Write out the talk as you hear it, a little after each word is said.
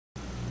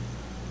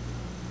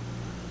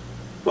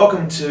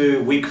Welcome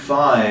to week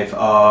 5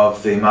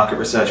 of the market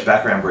research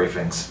background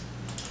briefings.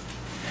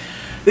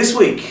 This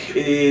week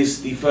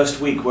is the first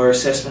week where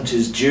assessment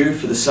is due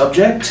for the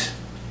subject.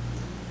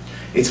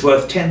 It's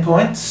worth 10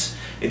 points.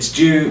 It's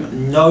due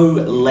no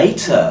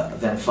later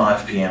than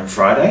 5 p.m.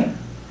 Friday.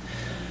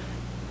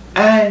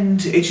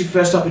 And it's your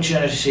first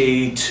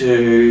opportunity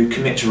to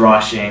commit to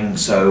writing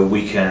so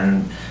we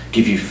can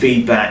give you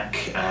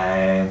feedback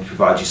and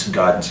provide you some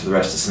guidance for the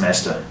rest of the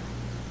semester.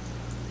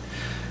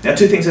 Now,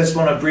 two things I just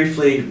want to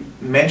briefly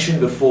mention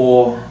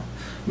before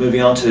moving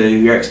on to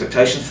your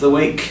expectations for the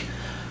week.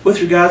 With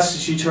regards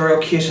to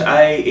Tutorial Kit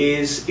A,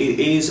 it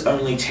is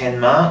only 10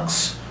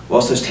 marks.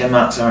 Whilst those 10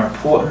 marks are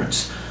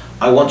important,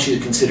 I want you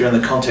to consider in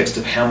the context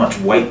of how much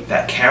weight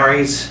that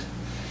carries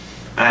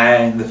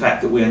and the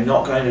fact that we are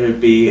not going to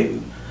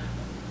be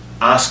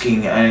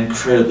asking an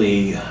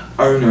incredibly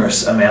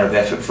onerous amount of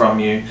effort from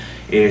you.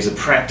 It is a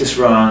practice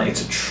run,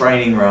 it's a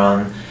training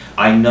run.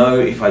 I know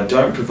if I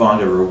don't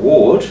provide a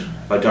reward,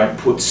 if I don't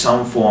put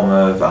some form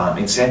of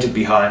incentive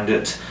behind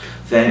it,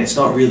 then it's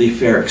not really a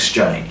fair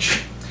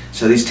exchange.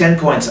 So these 10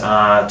 points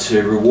are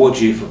to reward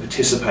you for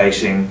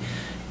participating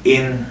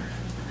in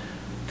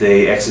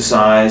the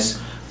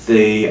exercise.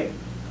 The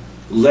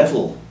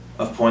level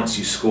of points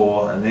you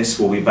score, and this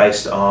will be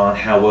based on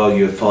how well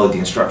you have followed the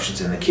instructions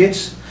in the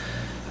kit,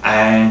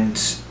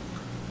 and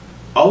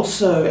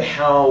also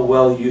how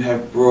well you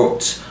have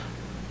brought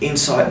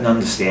insight and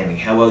understanding,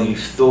 how well you've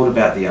thought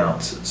about the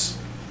answers.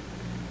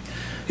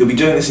 You'll be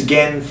doing this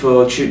again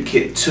for Tute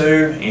Kit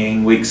 2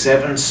 in week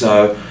 7,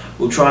 so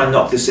we'll try and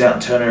knock this out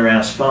and turn it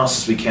around as fast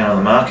as we can on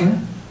the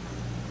marking.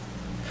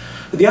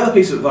 But the other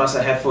piece of advice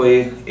I have for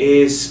you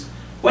is,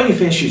 when you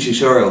finish your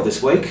tutorial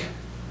this week,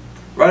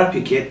 write up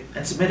your kit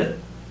and submit it.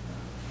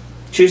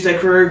 Tuesday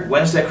crew,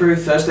 Wednesday crew,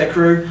 Thursday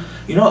crew,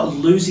 you're not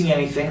losing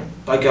anything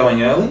by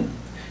going early,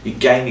 you're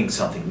gaining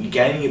something, you're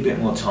gaining a bit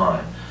more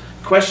time.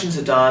 Questions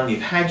are done,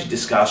 you've had your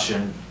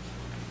discussion,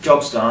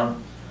 job's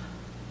done,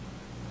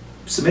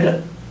 submit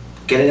it.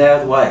 Get it out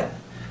of the way.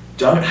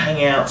 Don't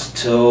hang out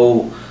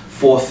till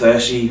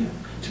 4:30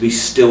 to be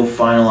still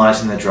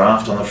finalising the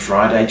draft on the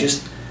Friday.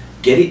 Just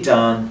get it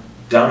done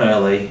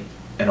early,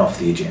 and off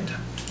the agenda.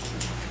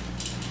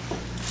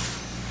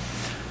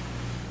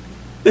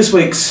 This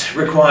week's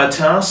required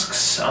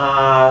tasks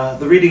are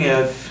the reading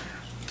of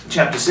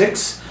Chapter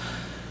 6.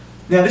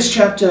 Now, this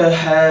chapter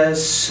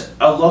has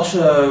a lot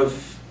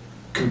of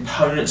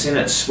components in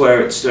it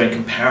where it's doing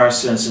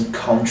comparisons and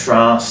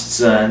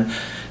contrasts, and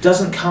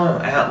doesn't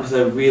come out with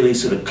a really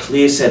sort of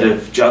clear set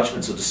of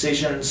judgments or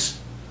decisions,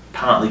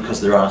 partly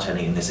because there aren't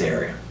any in this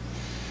area.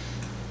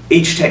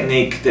 Each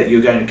technique that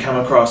you're going to come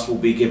across will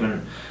be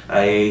given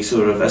a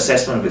sort of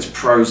assessment of its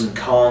pros and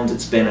cons,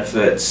 its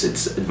benefits,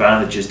 its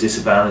advantages,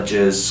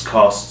 disadvantages,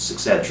 costs,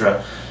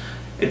 etc.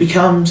 It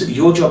becomes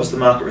your job as the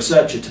market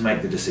researcher to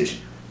make the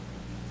decision.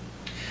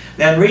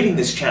 Now, in reading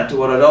this chapter,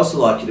 what I'd also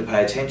like you to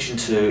pay attention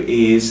to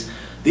is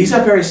these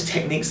are various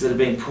techniques that have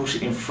been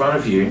put in front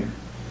of you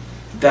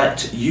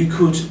that you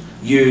could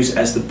use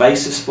as the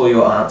basis for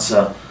your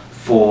answer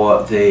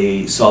for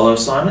the solo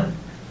assignment.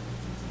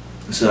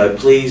 So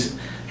please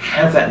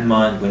have that in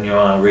mind when you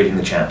are reading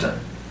the chapter.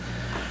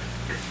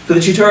 For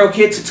the tutorial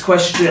kits, it's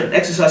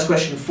exercise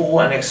question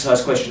 4 and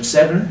exercise question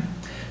 7,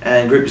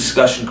 and group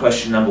discussion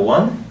question number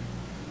 1.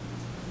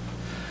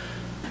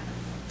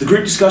 The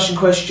group discussion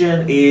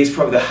question is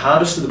probably the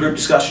hardest of the group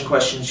discussion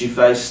questions you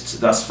faced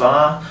thus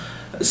far,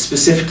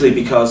 specifically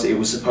because it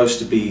was supposed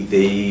to be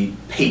the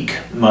peak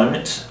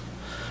moment.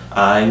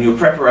 In your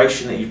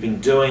preparation that you've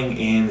been doing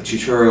in the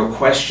tutorial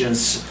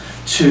questions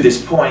to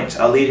this point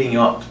are leading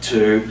you up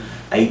to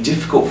a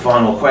difficult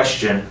final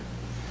question.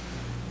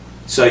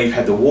 So you've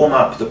had the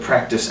warm-up, the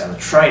practice and the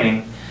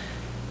training.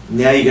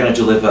 Now you're going to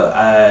deliver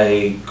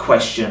an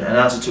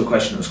answer to a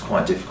question that was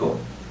quite difficult.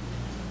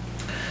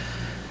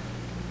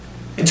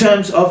 In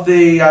terms of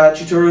the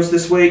tutorials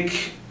this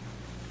week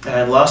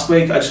and last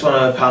week, I just want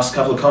to pass a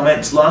couple of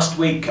comments. Last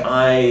week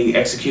I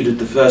executed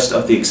the first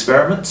of the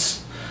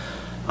experiments.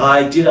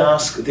 I did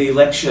ask the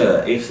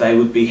lecturer if they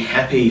would be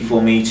happy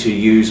for me to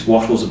use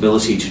Wattle's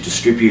ability to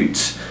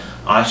distribute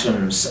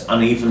items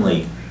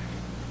unevenly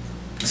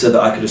so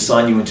that I could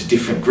assign you into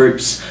different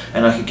groups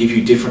and I could give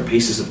you different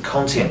pieces of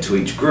content to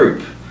each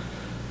group.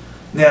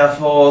 Now,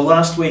 for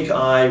last week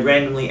I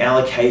randomly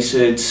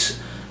allocated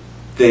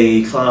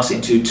the class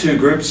into 2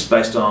 groups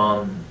based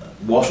on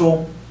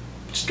Wattle.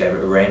 Just gave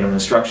it a random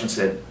instruction,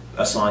 said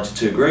assign to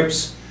 2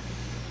 groups.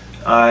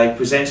 I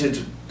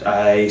presented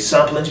a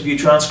sample interview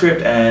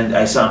transcript and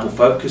a sample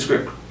focus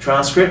group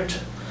transcript.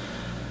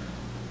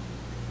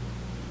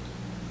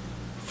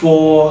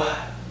 For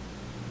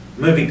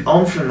moving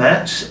on from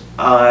that,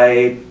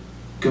 I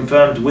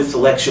confirmed with the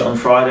lecture on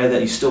Friday that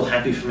you're still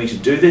happy for me to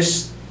do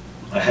this.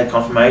 I had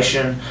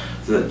confirmation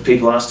that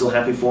people are still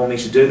happy for me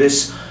to do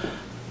this.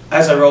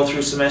 As I roll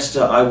through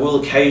semester, I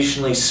will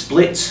occasionally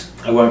split.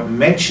 I won't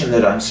mention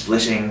that I'm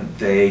splitting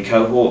the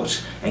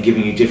cohort and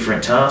giving you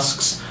different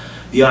tasks.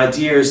 The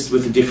idea is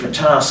with the different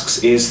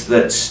tasks is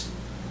that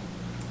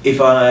If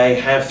I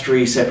have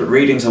 3 separate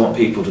readings I want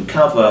people to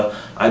cover,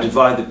 I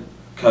divide the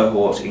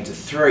cohort into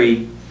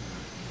 3,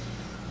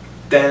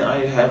 then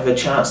I have a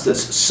chance that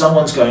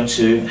someone's going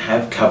to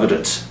have covered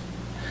it.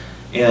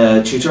 In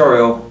a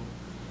tutorial,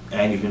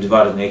 and you've been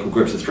divided in equal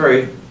groups of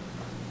 3,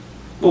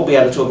 we'll be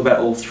able to talk about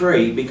all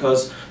 3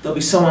 because there'll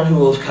be someone who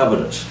will have covered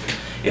it.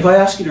 If I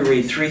ask you to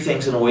read 3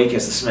 things in a week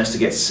as the semester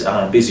gets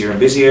busier and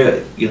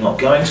busier, you're not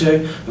going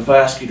to. If I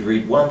ask you to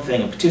read 1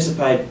 thing and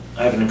participate,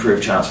 I have an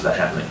improved chance of that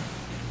happening.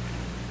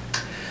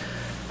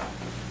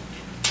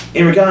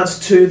 In regards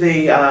to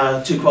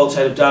the 2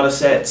 qualitative data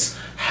sets,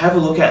 have a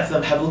look at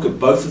them, have a look at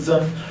both of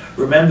them.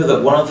 Remember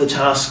that one of the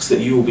tasks that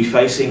you will be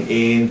facing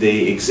in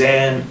the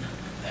exam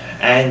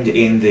and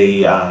in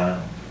the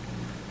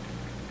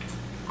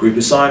group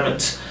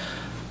assignment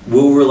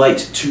will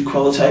relate to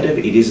qualitative.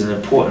 It is an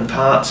important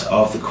part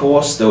of the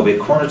course. There will be a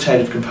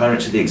quantitative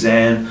component to the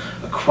exam,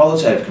 a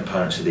qualitative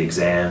component to the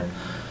exam,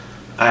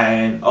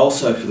 and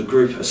also for the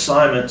group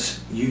assignment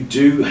you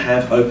do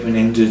have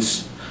open-ended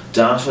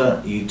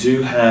data, you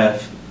do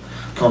have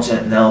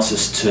content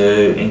analysis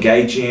to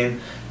engage in,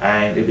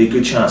 and it'll be a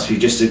good chance for you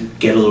just to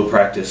get a little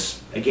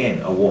practice,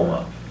 again, a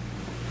warm-up.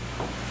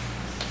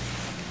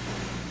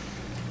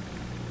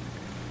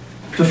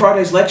 For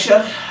Friday's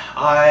lecture,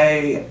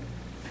 I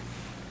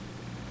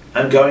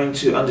am going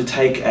to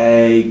undertake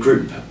a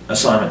group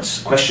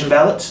assignments question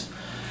ballot.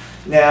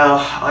 Now,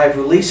 I've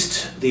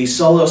released the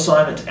solo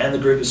assignment and the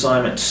group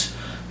assignment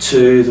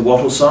to the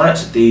Wattle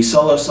site. The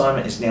solo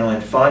assignment is now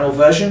in final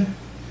version.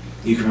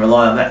 You can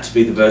rely on that to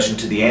be the version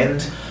to the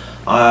end.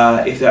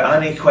 If there are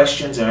any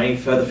questions or any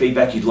further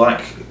feedback you'd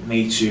like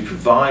me to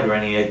provide or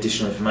any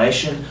additional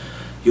information,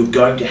 you're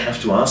going to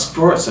have to ask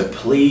for it. So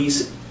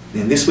please,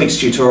 in this week's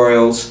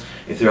tutorials,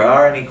 if there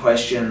are any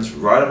questions,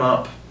 write them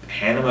up,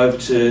 hand them over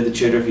to the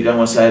tutor if you don't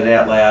want to say it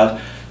out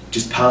loud.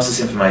 Just pass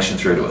this information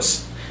through to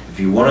us. If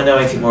you want to know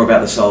anything more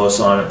about the solo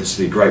assignment, this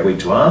will be a great week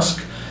to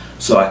ask,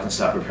 so I can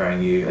start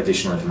preparing you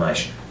additional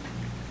information.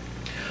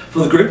 For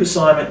the group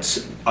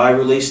assignment, I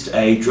released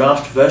a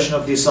draft version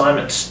of the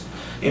assignment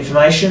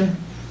information.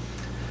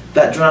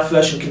 That draft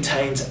version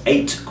contains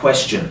 8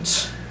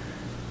 questions.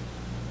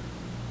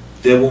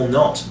 There will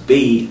not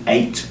be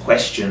 8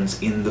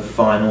 questions in the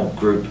final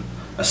group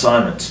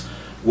assignment.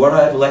 What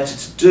I have elected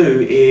to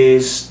do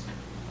is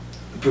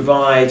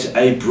provide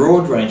a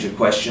broad range of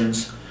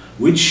questions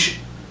which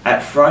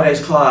at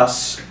Friday's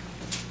class,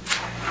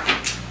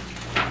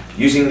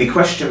 using the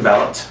question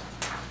ballot,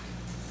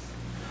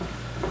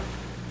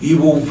 you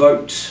will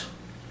vote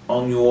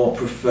on your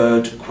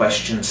preferred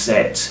question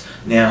set.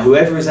 Now,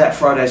 whoever is at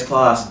Friday's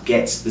class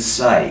gets the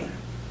say.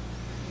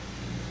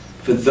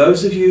 For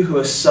those of you who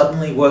are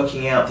suddenly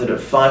working out that at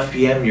 5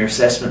 PM your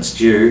assessment's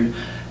due,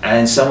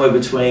 and somewhere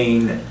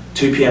between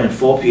 2 PM and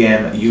 4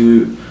 PM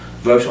you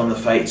vote on the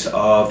fate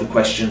of the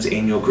questions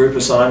in your group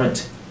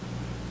assignment,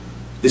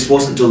 this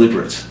wasn't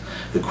deliberate.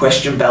 The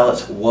question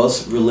ballot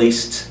was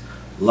released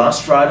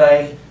last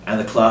Friday and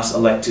the class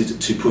elected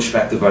to push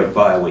back the vote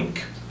by a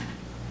week.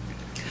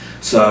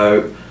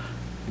 So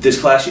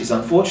this clash is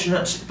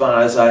unfortunate,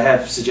 but as I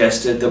have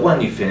suggested, that when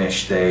you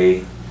finish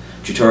the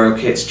tutorial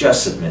kits,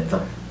 just submit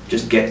them.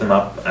 Just get them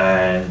up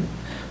and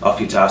off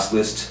your task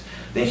list.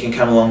 Then you can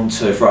come along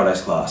to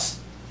Friday's class.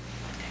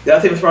 The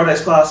other thing with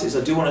Friday's class is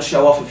I do want to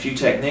show off a few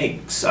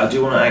techniques. I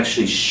do want to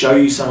actually show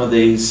you some of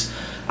these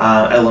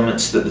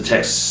elements that the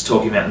text is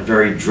talking about in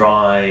very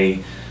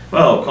dry,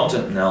 well,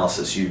 content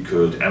analysis. You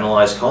could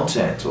analyze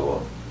content,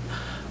 or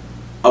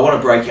I want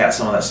to break out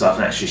some of that stuff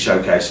and actually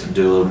showcase it and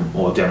do a little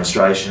more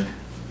demonstration.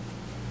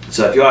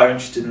 So if you are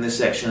interested in this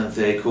section of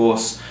the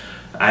course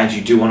and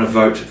you do want to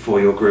vote for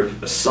your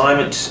group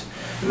assignment,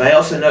 you may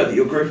also note that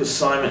your group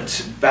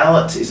assignment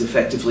ballot is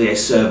effectively a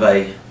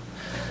survey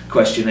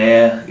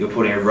questionnaire. You're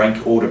putting a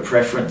rank order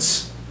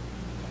preference.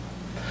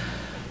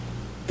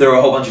 There are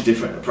a whole bunch of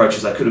different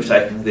approaches I could have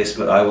taken to this,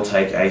 but I will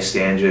take a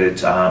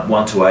standard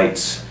 1 to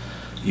 8.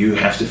 You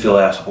have to fill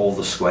out all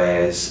the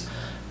squares,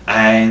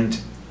 and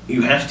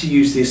you have to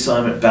use the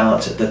assignment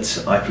ballot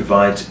that I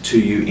provide to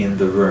you in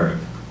the room.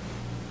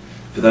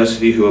 For those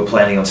of you who are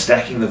planning on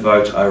stacking the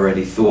vote, I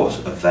already thought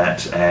of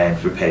that and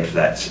prepared for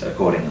that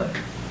accordingly.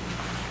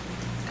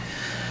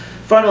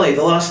 Finally,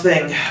 the last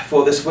thing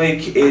for this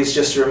week is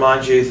just to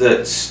remind you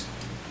that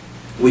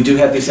we do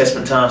have the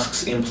assessment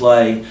tasks in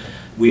play.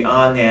 We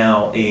are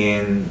now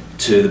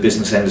into the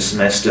business end of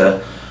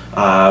semester.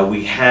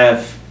 We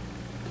have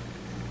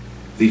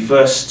the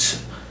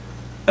first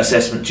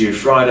assessment due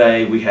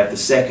Friday. We have the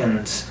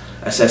second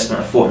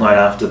assessment a fortnight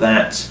after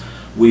that.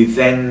 We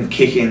then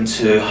kick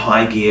into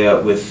high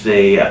gear with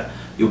the,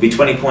 you'll be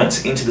 20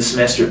 points into the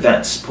semester at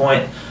that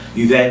point.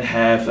 You then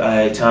have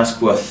a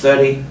task worth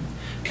 30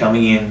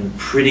 coming in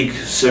pretty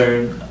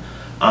soon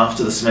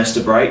after the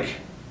semester break.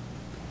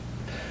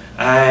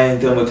 And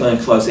then we're going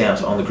to close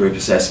out on the group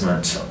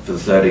assessment for the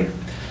 30.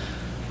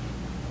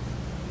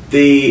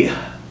 The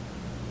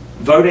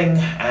voting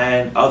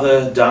and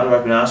other data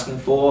I've been asking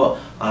for,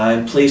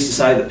 I'm pleased to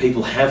say that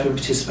people have been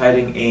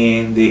participating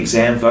in the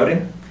exam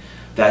voting.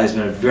 That has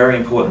been a very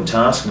important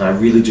task, and I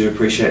really do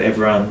appreciate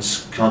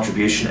everyone's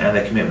contribution and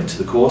their commitment to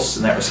the course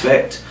in that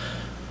respect.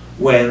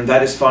 When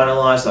that is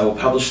finalised, I will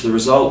publish the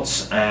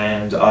results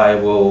and I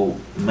will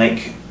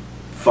make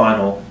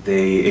final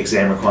the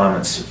exam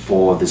requirements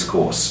for this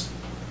course.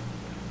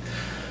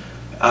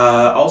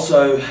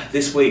 Also,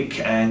 this week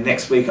and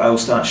next week I will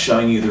start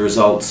showing you the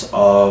results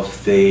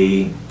of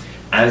the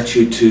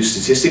attitude to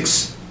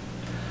statistics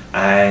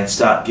and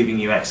start giving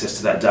you access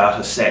to that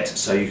data set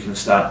so you can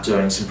start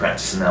doing some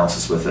practice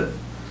analysis with it.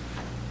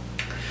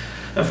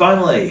 And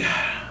finally,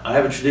 I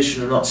have a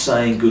tradition of not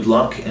saying good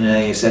luck in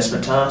an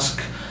assessment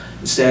task.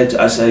 Instead,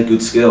 I say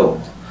good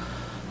skill.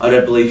 I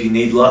don't believe you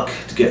need luck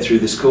to get through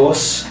this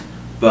course,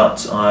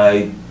 but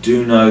I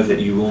do know that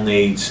you will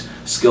need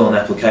skill and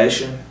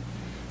application.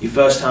 Your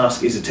first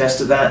task is a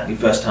test of that, your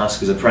first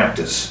task is a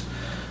practice.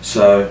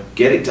 So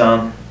get it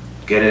done,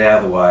 get it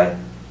out of the way,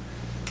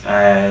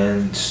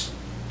 and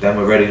then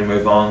we're ready to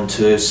move on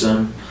to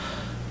some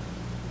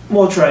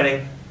more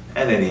training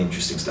and then the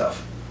interesting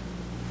stuff.